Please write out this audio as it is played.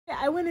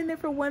I went in there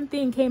for one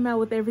thing, came out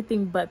with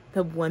everything but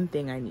the one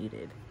thing I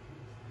needed.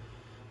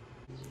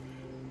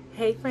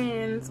 Hey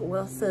friends,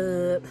 what's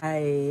up?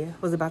 I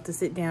was about to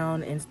sit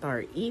down and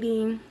start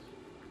eating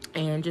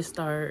and just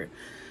start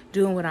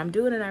doing what I'm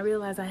doing, and I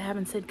realized I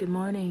haven't said good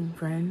morning,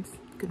 friends.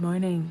 Good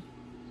morning.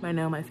 I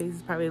know my face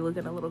is probably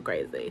looking a little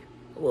crazy,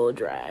 a little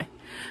dry,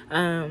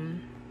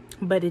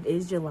 but it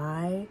is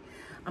July.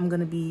 I'm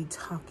gonna be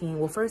talking,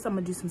 well, first I'm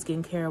gonna do some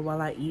skincare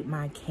while I eat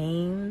my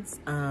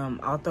canes.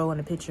 I'll throw in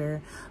a picture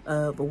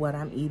of what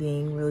I'm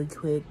eating really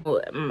quick.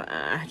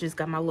 I just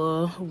got my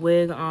little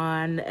wig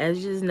on.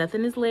 As just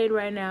nothing is laid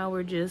right now.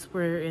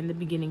 We're in the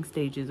beginning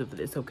stages of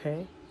this,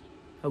 okay?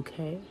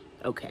 Okay.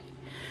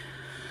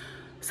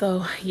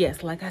 So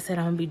yes, like I said,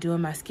 I'm gonna be doing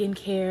my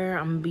skincare.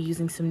 I'm gonna be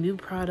using some new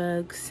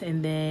products,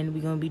 and then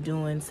we're gonna be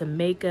doing some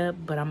makeup,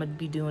 but I'm gonna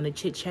be doing a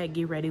chit chat,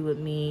 get ready with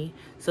me.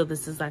 So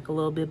this is like a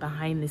little bit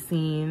behind the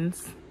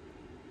scenes.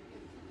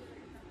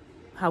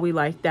 How we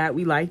like that?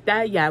 We like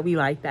that? Yeah, we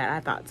like that.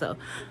 I thought so.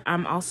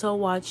 I'm also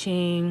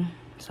watching,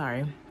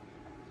 sorry.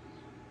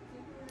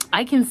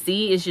 I can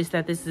see, it's just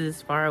that this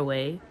is far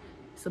away.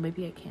 So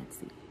maybe I can't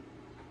see.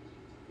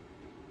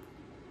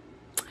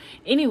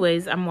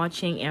 Anyways, I'm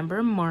watching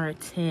Amber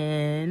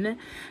Martin.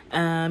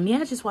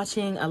 Yeah, just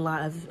watching a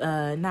lot of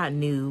not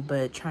new,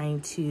 but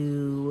trying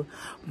to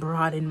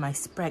broaden my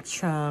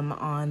spectrum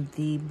on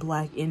the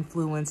Black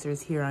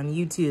influencers here on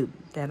YouTube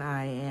that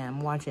I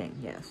am watching.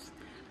 Yes,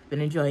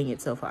 been enjoying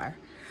it so far.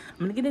 I'm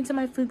gonna get into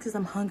my food because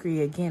I'm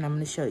hungry again. I'm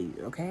gonna show you.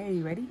 Okay, are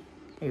you ready?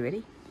 Are you ready?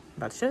 I'm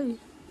about to show you.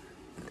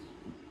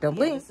 Don't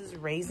blink. This is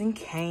Raising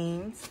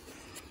Cane's.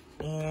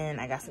 And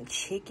I got some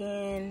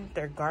chicken,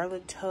 their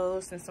garlic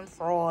toast, and some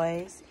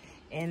fries,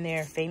 and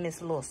their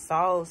famous little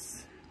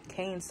sauce,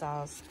 cane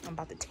sauce. I'm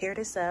about to tear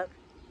this up.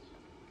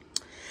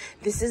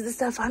 This is the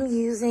stuff I'm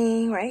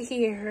using right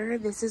here.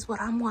 This is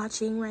what I'm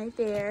watching right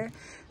there.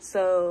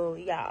 So,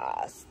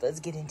 yes, let's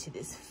get into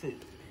this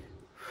food.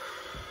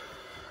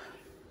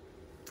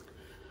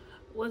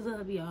 What's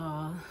up,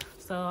 y'all?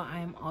 So,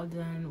 I'm all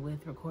done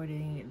with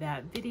recording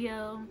that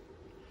video.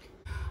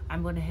 I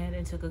went ahead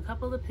and took a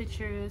couple of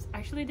pictures. I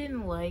actually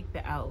didn't like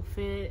the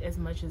outfit as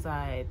much as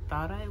I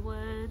thought I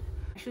would.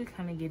 Actually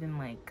kind of getting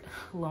like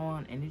low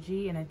on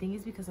energy, and I think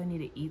it's because I need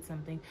to eat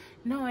something.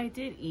 No, I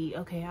did eat.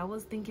 Okay, I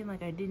was thinking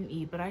like I didn't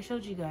eat, but I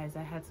showed you guys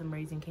I had some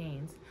Raising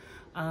Cane's.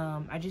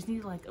 I just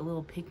need like a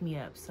little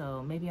pick-me-up,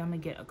 so maybe I'm gonna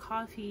get a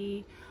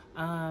coffee.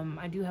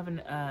 I do have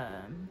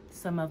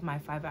some of my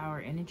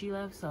 5-hour energy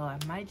left, so I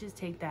might just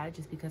take that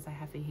just because I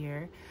have it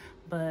here.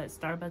 But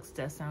Starbucks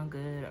does sound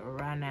good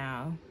right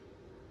now.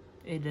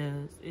 It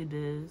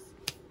is.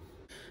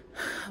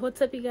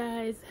 What's up, you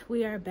guys?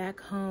 We are back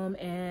home,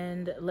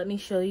 and let me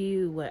show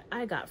you what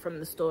I got from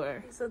the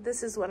store. So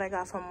this is what I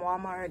got from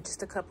Walmart,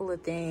 just a couple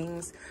of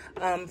things.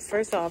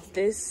 First off,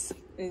 this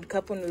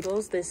couple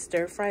noodles, this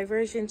stir fry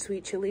version,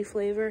 sweet chili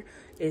flavor,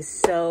 is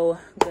so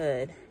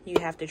good. You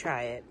have to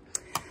try it.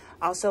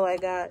 Also, I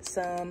got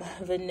some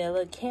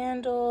vanilla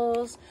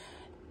candles,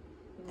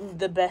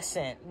 the best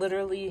scent,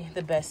 literally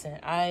the best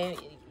scent.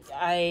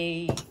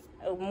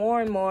 More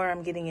and more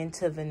I'm getting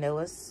into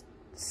vanilla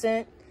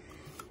scent,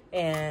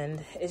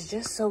 and it's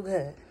just so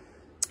good.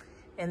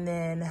 And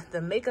then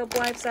the makeup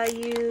wipes I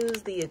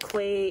use, the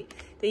Equate,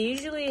 they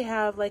usually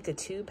have like a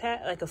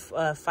 2-pack, like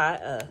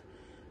a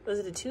was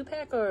it a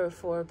 2-pack or a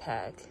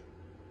 4-pack?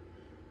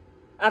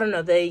 I don't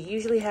know. They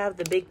usually have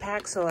the big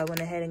pack, so I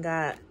went ahead and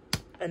got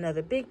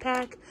another big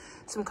pack,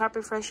 some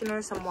carpet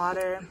freshener, some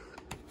water.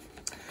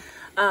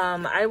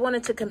 I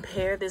wanted to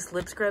compare this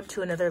lip scrub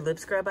to another lip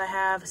scrub I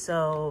have,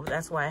 so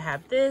that's why I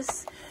have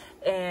this.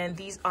 And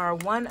these are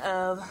one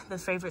of the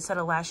favorite set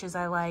of lashes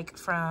I like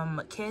from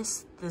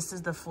Kiss. This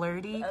is the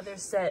Flirty. The other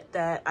set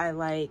that I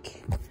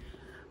like,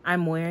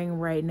 I'm wearing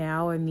right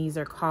now, and these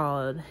are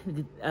called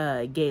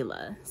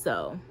Gala.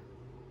 So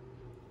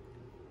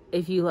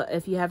if you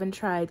haven't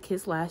tried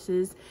Kiss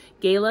lashes,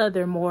 Gala,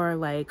 they're more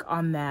like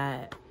on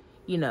that,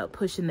 you know,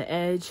 pushing the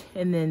edge,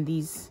 and then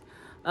these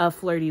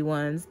Flirty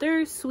ones,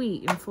 they're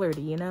sweet and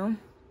flirty, you know.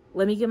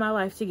 Let me get my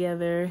life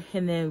together,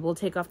 and then we'll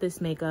take off this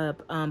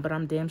makeup, but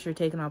I'm damn sure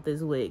taking off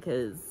this wig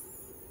because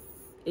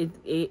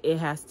it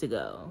has to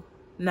go.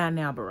 Not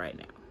now, but right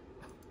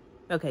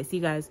now. Okay, see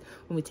you guys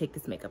when we take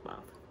this makeup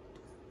off.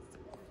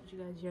 I told you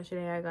guys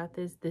yesterday I got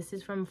this. This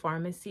is from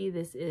Pharmacy.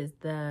 This is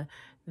the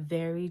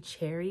Very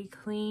Cherry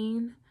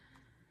Clean,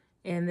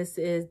 and this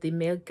is the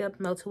Makeup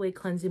Melt Away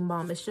Cleansing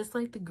Balm. It's just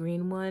like the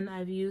green one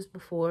I've used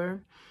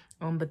before.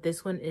 But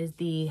this one is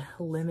the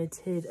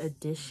limited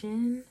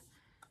edition.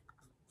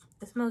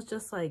 It smells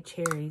just like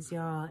cherries,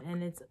 y'all,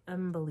 and it's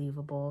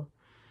unbelievable.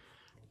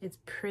 It's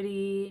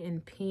pretty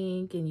and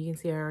pink, and you can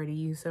see I already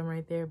used some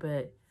right there,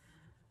 but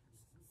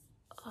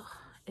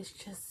it's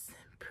just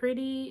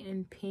pretty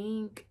and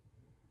pink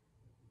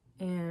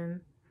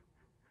and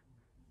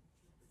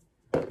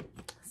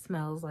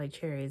smells like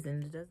cherries,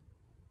 and it does.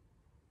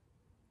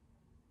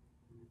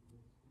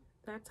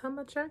 That's how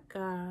much I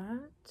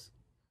got.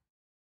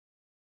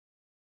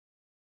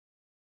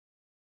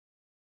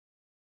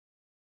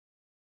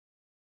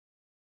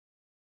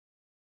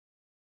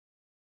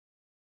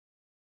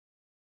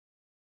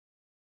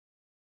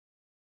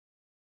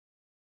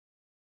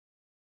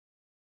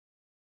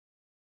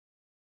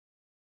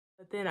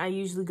 But then I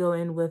usually go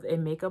in with a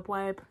makeup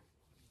wipe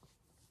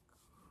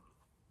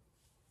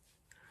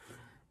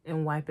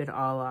and wipe it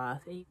all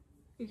off.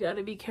 You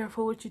gotta be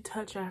careful what you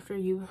touch after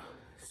you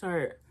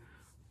start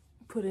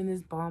putting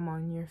this balm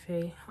on your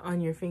face,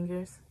 on your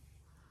fingers.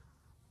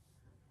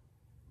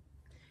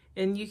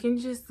 And you can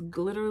just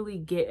literally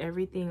get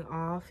everything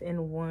off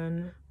in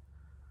one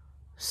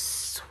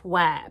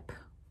swap.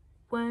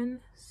 One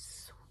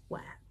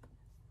swap.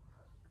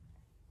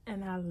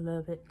 And I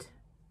love it.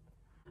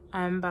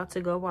 I'm about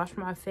to go wash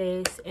my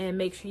face, and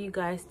make sure you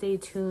guys stay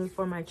tuned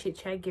for my chit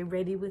chat. Get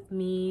ready with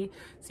me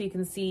so you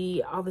can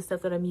see all the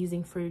stuff that I'm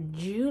using for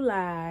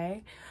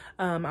July.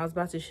 I was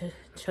about to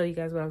show you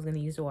guys what I was going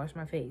to use to wash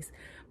my face,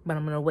 but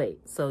I'm going to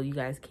wait so you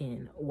guys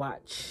can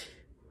watch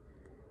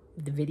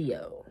the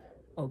video.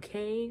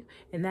 Okay?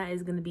 And that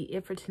is going to be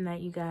it for tonight,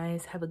 you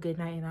guys. Have a good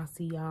night, and I'll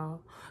see y'all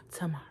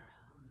tomorrow.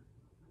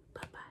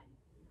 Bye-bye.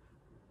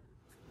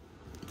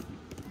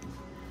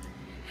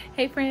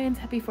 Hey friends,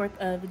 happy 4th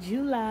of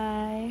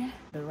July.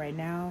 But right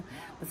now,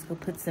 let's go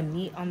put some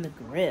meat on the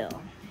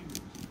grill.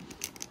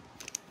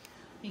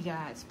 We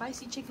got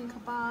spicy chicken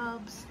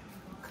kebabs,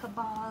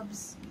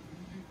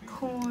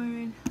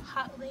 corn,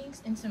 hot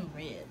links, and some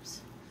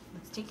ribs.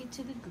 Let's take it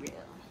to the grill.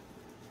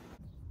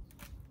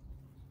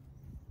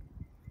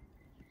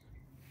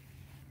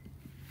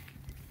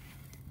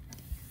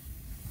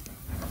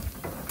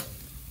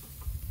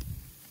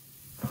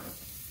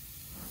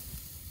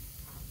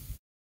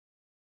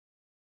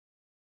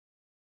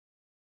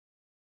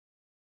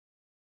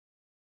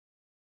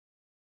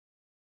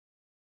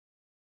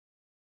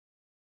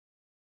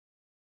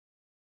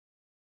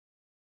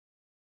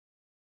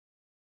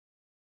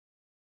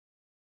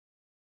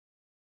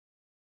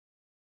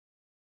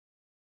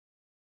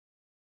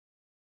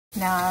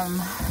 Now I'm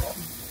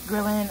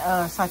grilling,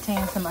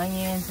 sauteing some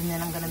onions, and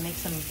then I'm gonna make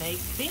some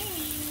baked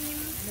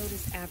beans. I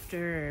noticed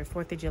after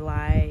 4th of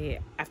July,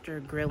 after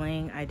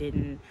grilling, I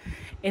didn't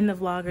end the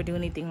vlog or do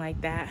anything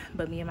like that,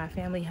 but me and my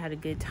family had a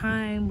good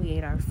time. We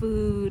ate our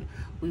food,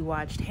 we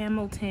watched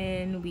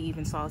Hamilton, we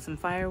even saw some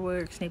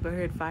fireworks,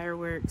 neighborhood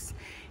fireworks,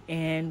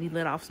 and we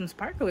lit off some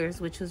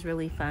sparklers, which was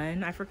really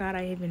fun. I forgot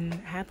I even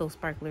had those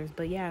sparklers,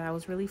 but yeah, that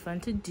was really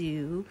fun to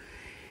do.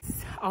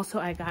 Also,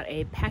 I got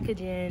a package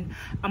in.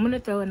 I'm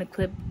gonna throw in a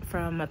clip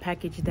from a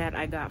package that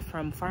I got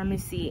from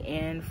pharmacy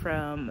and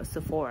from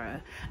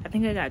Sephora. I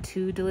think I got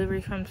 2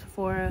 deliveries from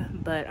Sephora,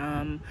 but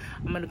I'm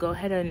gonna go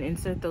ahead and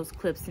insert those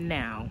clips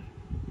now.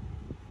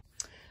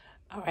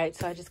 All right,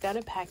 so I just got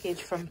a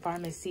package from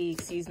pharmacy.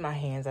 Excuse my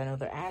hands, I know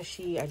they're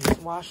ashy. I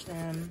just washed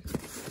them.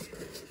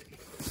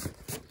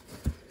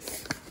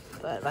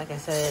 But like I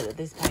said,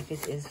 this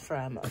package is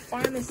from a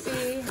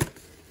pharmacy.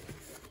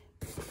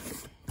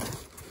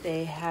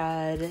 They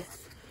had,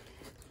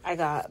 I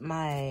got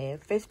my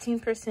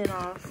 15%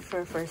 off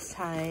for first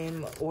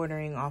time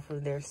ordering off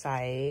of their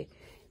site.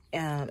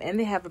 And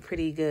they have a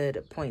pretty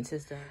good point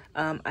system.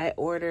 I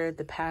ordered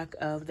the pack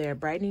of their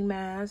brightening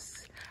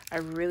masks. I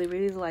really,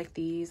 really like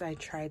these. I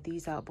tried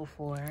these out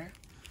before.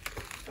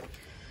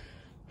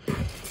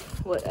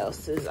 What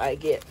else did I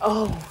get?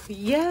 Oh,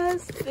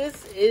 yes,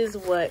 this is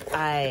what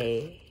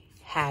I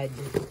had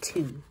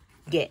to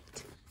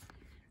get.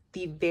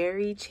 The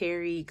Berry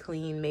Cherry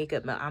Clean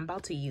Makeup. I'm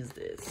about to use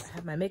this. I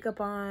have my makeup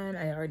on.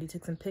 I already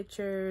took some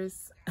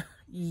pictures.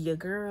 Your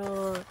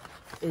girl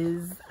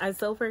is, I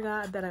so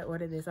forgot that I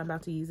ordered this. I'm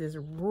about to use this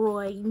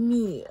right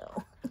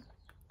now.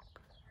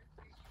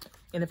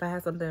 And if I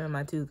have something in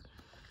my tooth,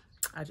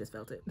 I just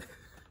felt it.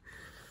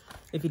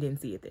 If you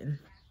didn't see it, then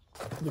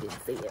you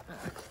didn't see it.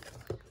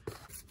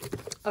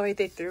 All right,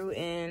 they threw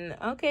in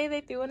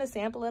a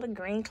sample of the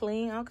Green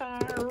Clean. Okay,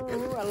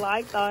 ooh, I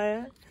like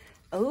that.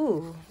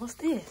 Oh, what's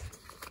this?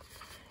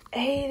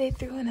 Hey, they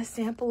threw in a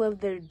sample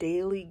of their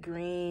Daily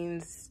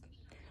Greens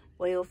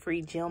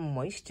oil-free gel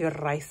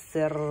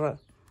moisturizer.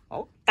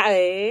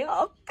 Okay,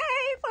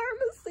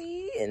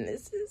 pharmacy. And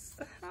this is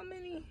how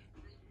many?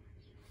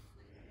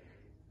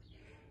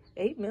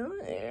 8 ml.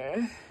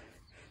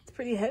 It's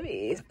pretty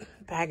heavy.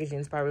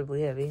 Packaging's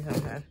probably heavy.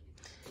 Okay.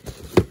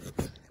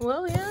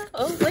 Well, yeah.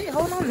 Oh, wait,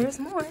 hold on. There's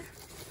more.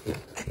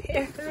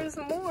 There's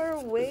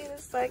more. Wait a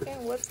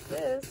second. What's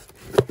this?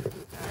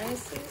 I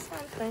see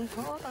something.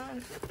 Hold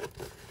on.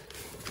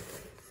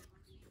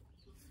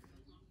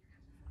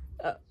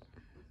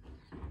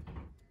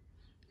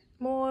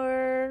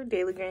 More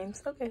Daily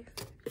Greens. Okay.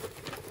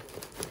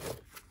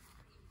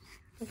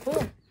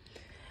 Cool.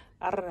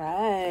 All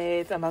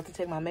right. I'm about to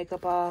take my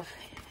makeup off,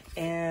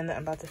 and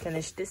I'm about to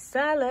finish this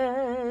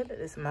salad.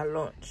 This is my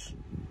lunch.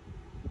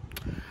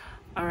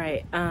 All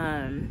right.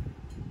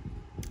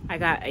 I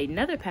got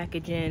another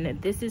package in.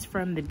 This is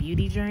from the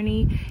Beauty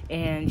Journey,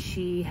 and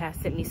she has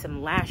sent me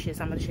some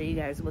lashes. I'm going to show you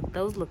guys what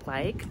those look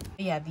like.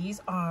 Yeah, these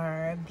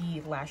are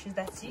the lashes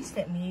that she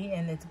sent me,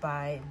 and it's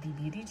by the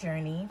Beauty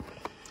Journey.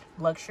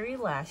 Luxury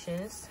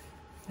lashes.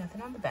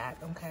 Nothing on the back,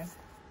 okay.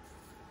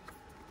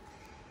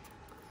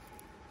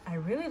 I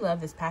really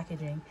love this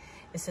packaging.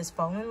 It says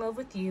fall in love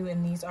with you,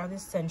 and these are the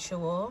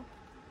sensual.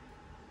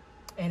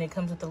 And it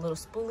comes with a little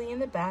spoolie in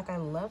the back. I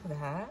love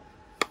that.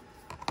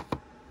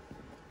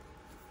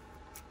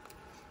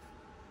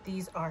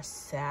 These are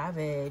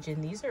Savage,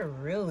 and these are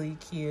really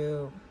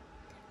cute.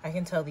 I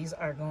can tell these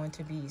are going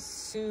to be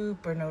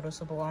super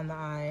noticeable on the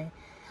eye.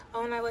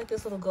 Oh, and I like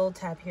this little gold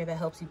tab here that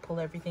helps you pull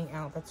everything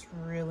out. That's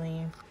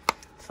really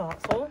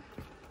thoughtful.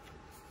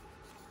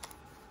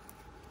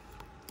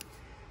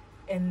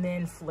 And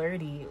then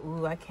Flirty.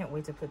 Ooh, I can't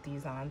wait to put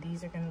these on.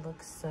 These are gonna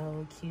look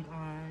so cute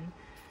on.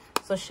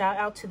 So shout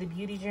out to the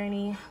Beauty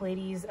Journey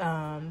ladies.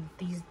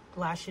 These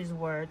lashes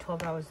were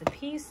 $12 a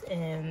piece,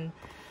 and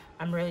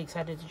I'm really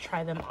excited to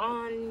try them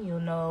on. You'll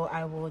know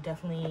I will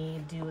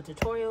definitely do a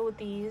tutorial with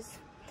these.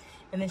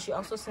 And then she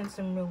also sent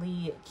some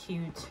really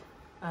cute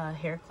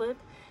hair clip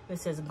that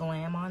says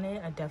glam on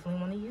it. I definitely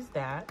want to use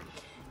that.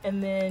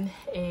 And then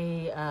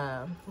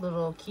a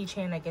little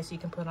keychain I guess you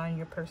can put on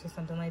your purse or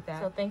something like that.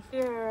 So thank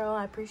you, girl.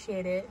 I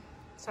appreciate it.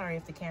 Sorry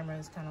if the camera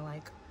is kind of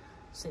like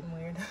sitting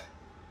weird.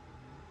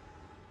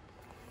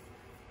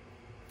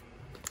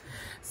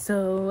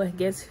 So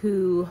guess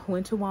who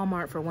went to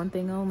Walmart for one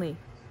thing only?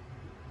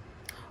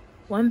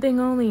 One thing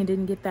only, and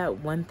didn't get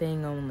that one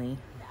thing only.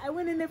 I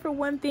went in there for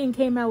one thing,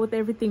 came out with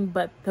everything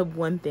but the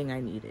one thing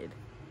I needed.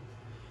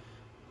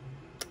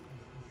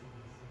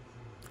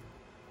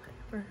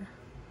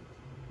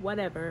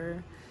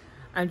 Whatever.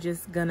 I'm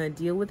just gonna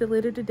deal with it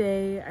later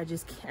today. I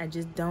just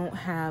don't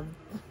have,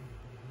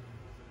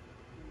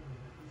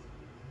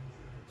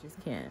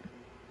 just can't.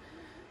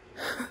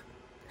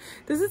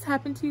 Does this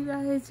happen to you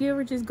guys? You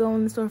ever just go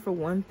in the store for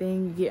one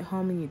thing, you get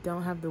home and you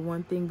don't have the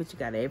one thing, but you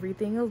got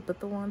everything else but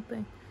the one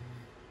thing?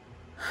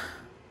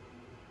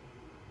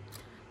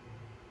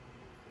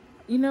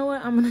 You know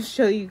what? I'm gonna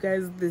show you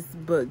guys this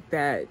book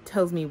that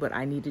tells me what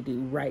I need to do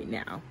right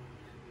now.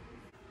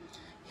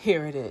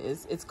 Here it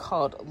is. It's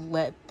called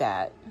Let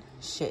That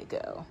Shit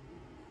Go.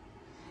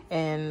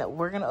 And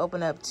we're gonna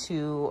open up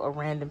to a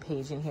random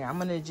page in here.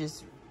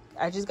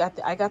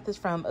 I got this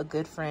from a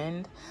good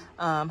friend.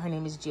 Her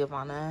name is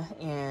Giovanna,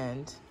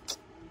 and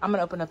I'm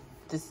gonna open up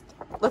this.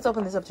 Let's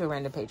open this up to a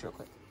random page real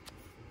quick.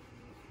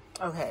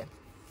 Okay.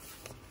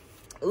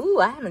 Ooh,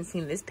 I haven't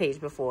seen this page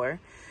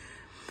before.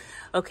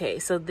 Okay,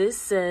 so this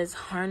says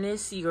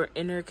harness your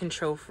inner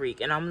control freak,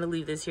 and I'm gonna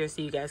leave this here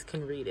so you guys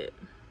can read it.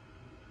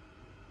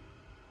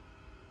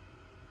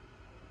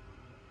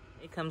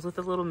 It comes with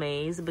a little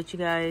maze, but you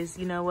guys,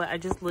 you know what? I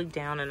just looked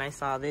down and I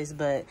saw this,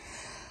 but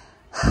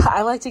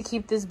I like to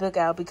keep this book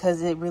out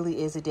because it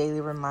really is a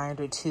daily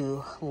reminder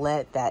to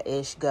let that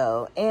ish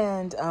go.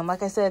 And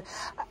like I said,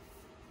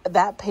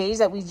 that page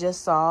that we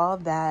just saw,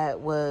 that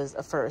was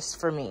a first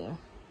for me.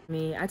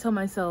 I told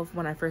myself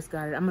when I first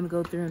got it, I'm gonna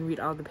go through and read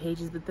all the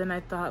pages, but then I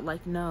thought,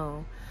 like,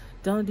 no,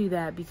 don't do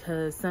that,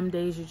 because some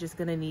days you're just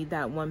gonna need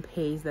that one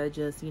page that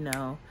just, you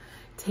know,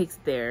 takes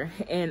there.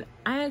 And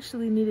I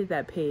actually needed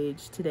that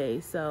page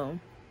today, so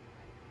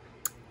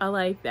I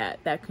like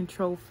that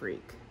control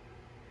freak.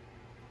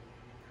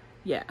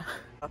 Yeah,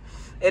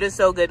 it is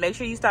so good. Make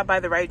sure you stop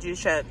by the Right Juice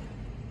Shop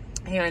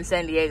here in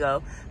San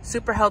Diego.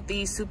 Super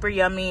healthy, super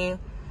yummy,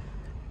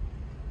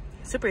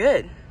 super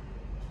good.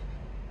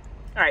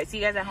 All right, see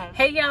you guys at home.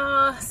 Hey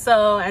y'all,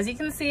 so as you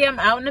can see, I'm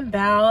out and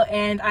about,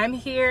 and I'm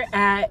here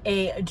at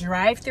a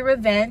drive-through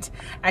event.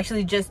 I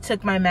actually just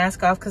took my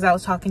mask off because I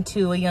was talking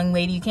to a young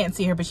lady. You can't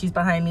see her, but she's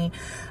behind me.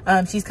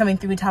 She's coming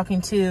through talking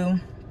to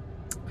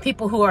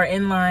people who are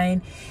in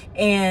line,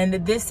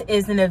 and this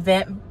is an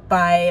event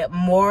by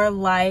More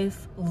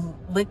Life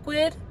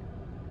Liquid.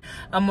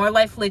 More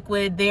Life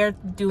Liquid. They're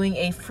doing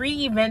a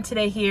free event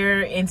today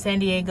here in San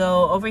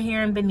Diego, over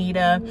here in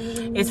Bonita.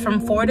 It's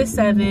from 4 to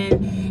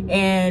 7,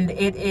 and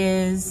it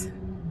is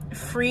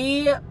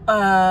free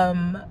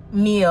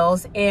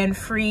meals and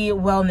free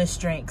wellness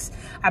drinks.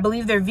 I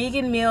believe they're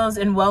vegan meals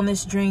and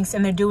wellness drinks,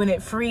 and they're doing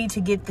it free to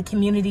get the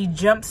community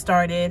jump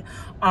started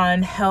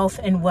on health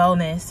and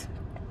wellness.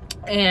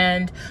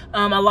 And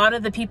a lot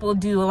of the people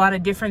do a lot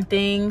of different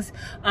things.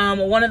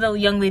 One of the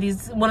young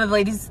ladies,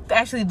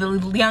 actually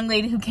the young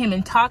lady who came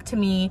and talked to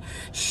me,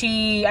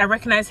 I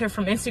recognize her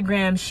from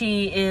Instagram.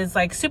 She is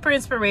like super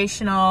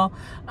inspirational,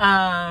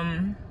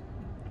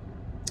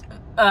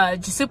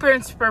 just super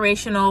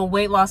inspirational,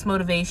 weight loss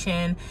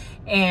motivation.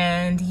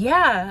 And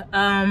yeah,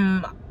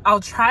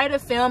 I'll try to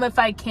film if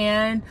I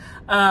can,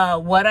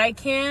 what I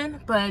can,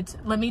 but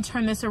let me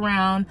turn this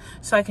around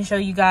so I can show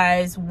you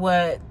guys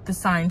what the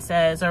sign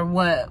says, or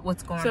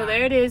what's going on. So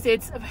there it is.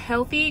 It's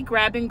healthy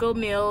grab-and-go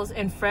meals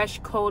and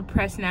fresh cold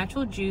pressed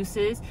natural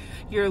juices.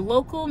 Your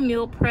local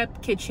meal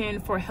prep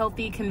kitchen for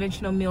healthy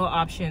conventional meal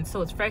options.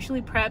 So it's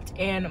freshly prepped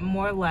and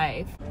more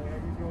life. Hey, how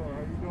you doing? How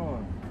you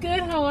doing?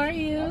 Good. How are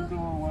you? I'm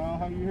doing well.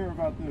 How you hear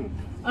about this?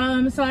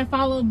 So I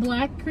follow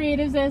Black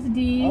Creatives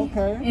SD,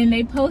 okay, and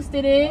they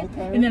posted it,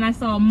 okay, and then I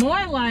saw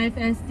More Life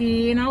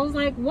SD, and I was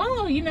like,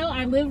 whoa, you know,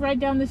 I live right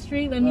down the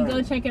street, let me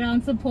go check it out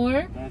and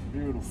support. That's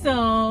beautiful.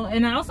 So,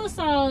 and I also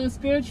saw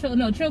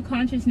True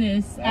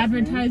Consciousness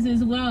advertised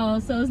as well,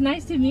 so it's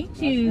nice to meet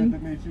you. It's good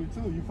to meet you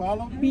too. You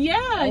follow me? Yeah,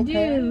 I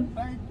do.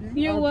 Thank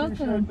you. You're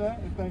welcome. I appreciate that,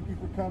 and thank you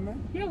for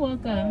coming. You're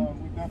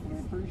welcome. We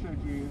definitely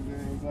appreciate you,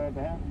 and glad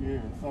to have you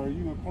here. So are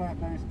you a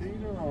plant-based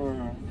eater,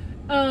 or?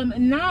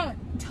 Not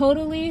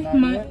totally.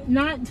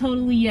 Not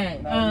totally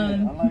yet. I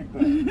like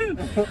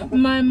that.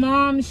 My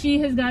mom, she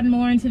has gotten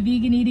more into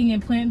vegan eating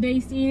and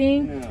plant-based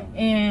eating,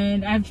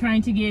 and I'm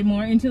trying to get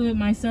more into it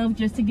myself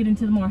just to get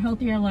into the more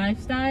healthier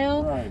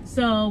lifestyle. Right.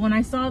 So when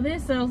I saw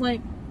this, I was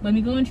like, let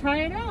me go and try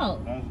it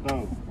out. That's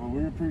dope. Well,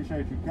 we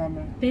appreciate you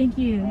coming. Thank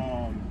you.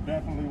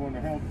 Definitely want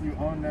to help you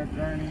on that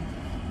journey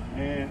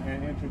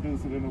and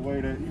introduce it in a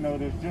way that, you know,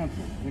 that's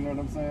gentle. You know what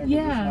I'm saying? 'Cause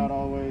Yeah. it's not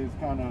always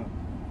kind of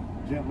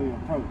gently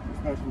approached,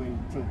 especially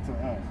to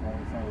us,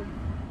 right? So,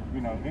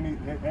 you know,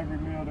 every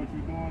meal that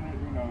you're doing it,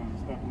 you know,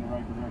 is a step in the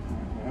right direction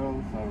with your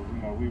health. So,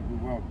 you know, we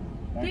welcome.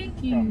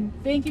 Thank you.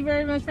 Thank you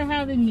very much for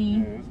having me.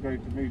 Yeah, it's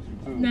great to meet you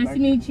too. Nice to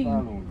meet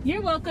you.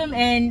 You're welcome.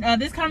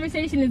 And this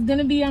conversation is going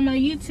to be on my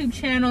YouTube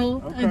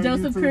channel, Okay, A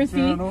Dose of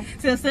Kryssy.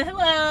 So say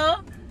hello.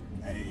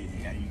 Hey,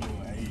 how you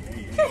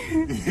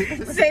doing?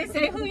 Hey.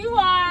 Say who you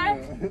are.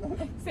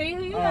 Say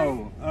who you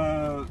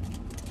are.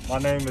 My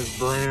name is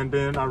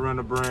Brandon. I run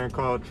a brand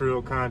called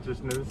Trill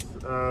Consciousness.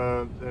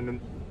 And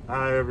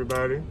hi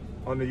everybody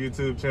on the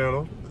YouTube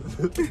channel.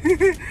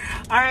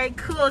 All right,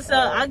 cool. So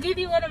I'll give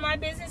you one of my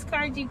business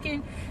cards. You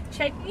can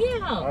check me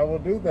out. I will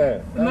do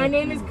that. My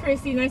name is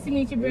Kryssy. Nice to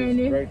meet you, Brandon.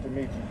 It's great to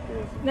meet you,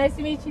 Kryssy. Nice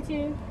to meet you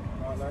too.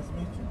 Nice to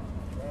meet you.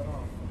 Right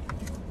on.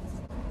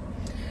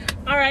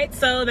 All right,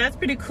 so that's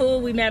pretty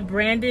cool. We met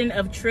Brandon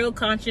of Trill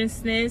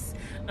Consciousness.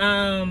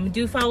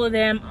 Do follow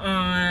them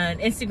on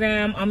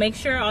Instagram. I'll make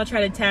sure I'll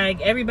try to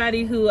tag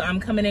everybody who I'm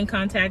coming in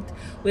contact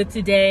with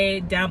today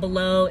down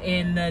below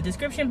in the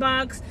description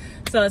box.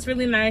 So it's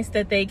really nice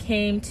that they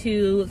came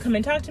to come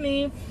and talk to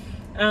me,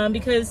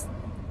 because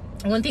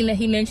one thing that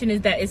he mentioned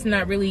is that it's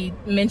not really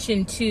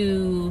mentioned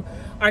to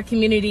our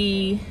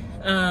community.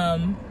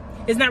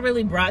 It's not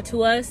really brought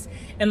to us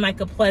in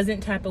like a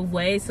pleasant type of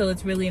way. So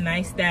it's really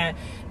nice that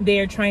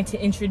they're trying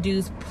to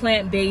introduce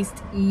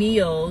plant-based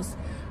meals,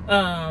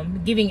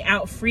 giving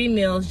out free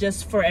meals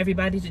just for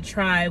everybody to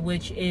try,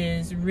 which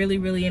is really,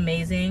 really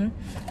amazing.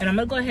 And I'm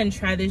gonna go ahead and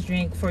try this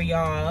drink for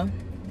y'all.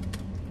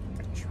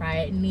 Try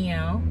it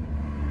now.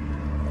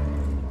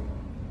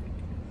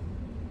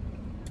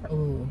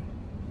 Ooh.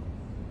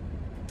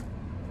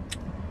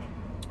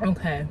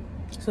 Okay,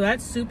 so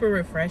that's super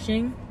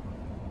refreshing.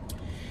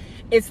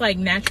 It's like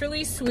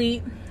naturally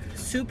sweet,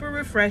 super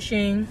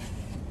refreshing.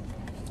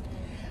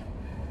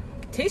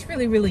 Tastes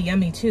really, really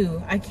yummy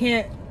too. I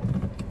can't,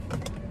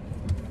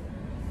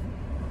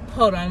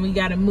 hold on, we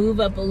gotta move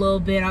up a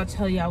little bit. I'll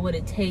tell y'all what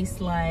it tastes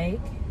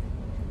like.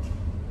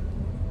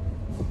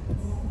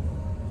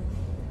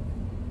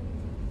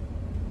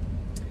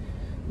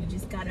 We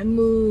just gotta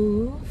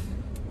move.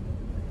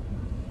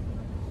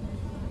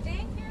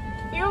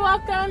 You're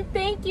welcome.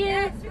 Thank you.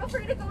 Yes, feel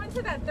free to go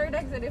into that third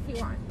exit if you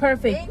want.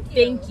 Perfect.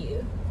 Thank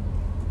you.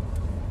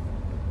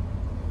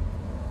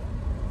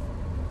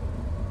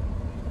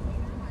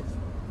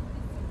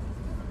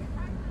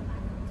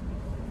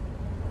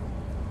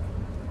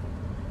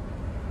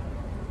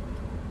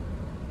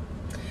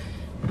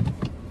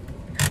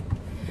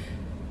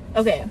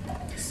 Okay,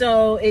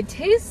 so it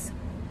tastes,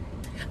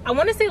 I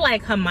want to say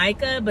like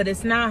Jamaica, but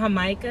it's not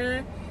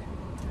Jamaica.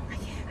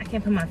 I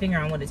can't put my finger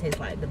on what it tastes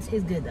like, but it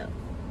tastes good though.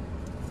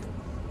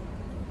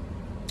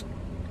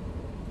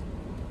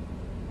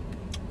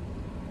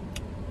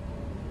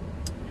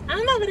 I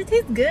don't know, but it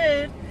tastes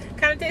good.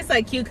 Kind of tastes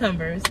like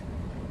cucumbers.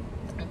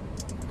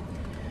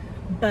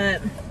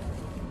 But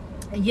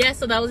yeah,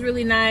 so that was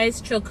really nice.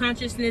 Trill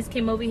Consciousness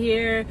came over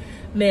here.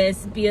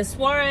 Miss Bia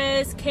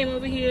Suarez came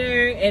over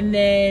here. And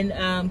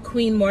then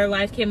Queen More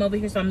Life came over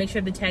here. So I'll make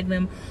sure to tag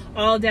them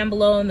all down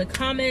below in the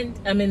comment.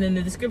 in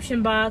the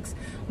description box.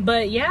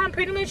 But yeah, I'm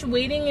pretty much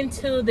waiting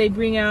until they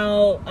bring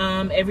out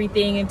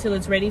everything until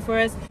it's ready for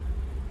us.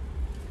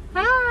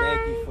 Hi.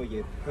 Thank you for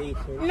your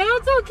patience. No,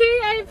 it's okay.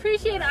 I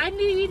appreciate it. I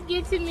knew you'd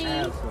get to me.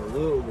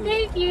 Absolutely.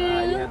 Thank you.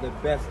 You have the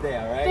best day,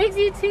 all right? Thanks,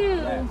 you too.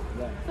 Bless.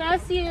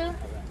 Bless you.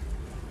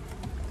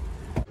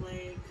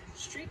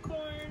 Street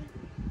corn.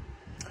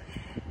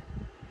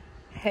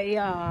 Hey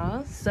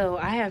y'all, so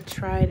I have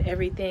tried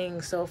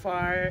everything so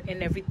far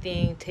and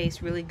everything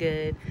tastes really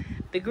good.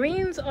 The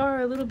greens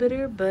are a little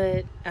bitter,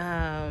 but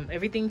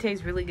everything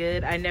tastes really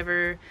good. I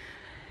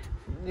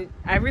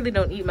really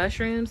don't eat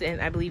mushrooms,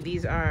 and I believe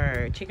these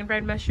are chicken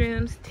fried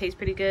mushrooms. Taste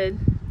pretty good.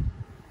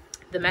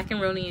 The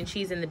macaroni and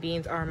cheese and the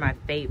beans are my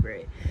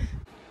favorite.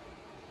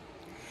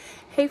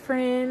 Hey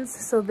friends,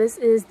 so this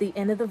is the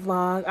end of the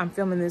vlog. I'm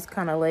filming this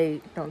kind of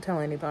late, don't tell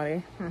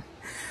anybody.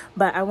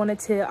 But I wanted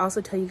to also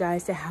tell you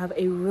guys to have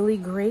a really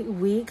great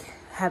week.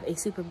 Have a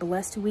super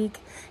blessed week.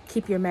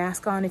 Keep your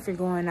mask on if you're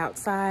going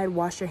outside.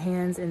 Wash your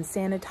hands and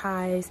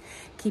sanitize.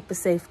 Keep a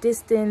safe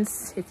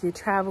distance. If you're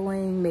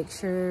traveling, make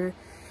sure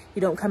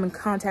you don't come in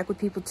contact with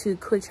people too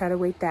quick. Try to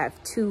wait that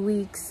 2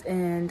 weeks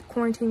and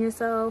quarantine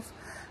yourself.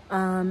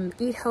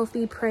 Eat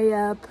healthy, pray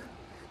up,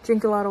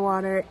 drink a lot of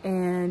water.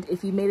 And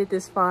if you made it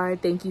this far,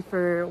 thank you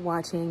for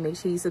watching. Make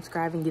sure you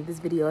subscribe and give this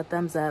video a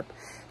thumbs up.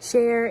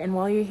 Share, and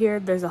while you're here,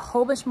 there's a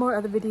whole bunch more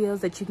other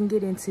videos that you can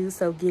get into,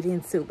 so get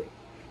into it.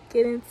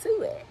 Get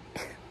into it.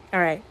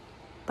 All right,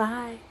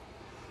 bye.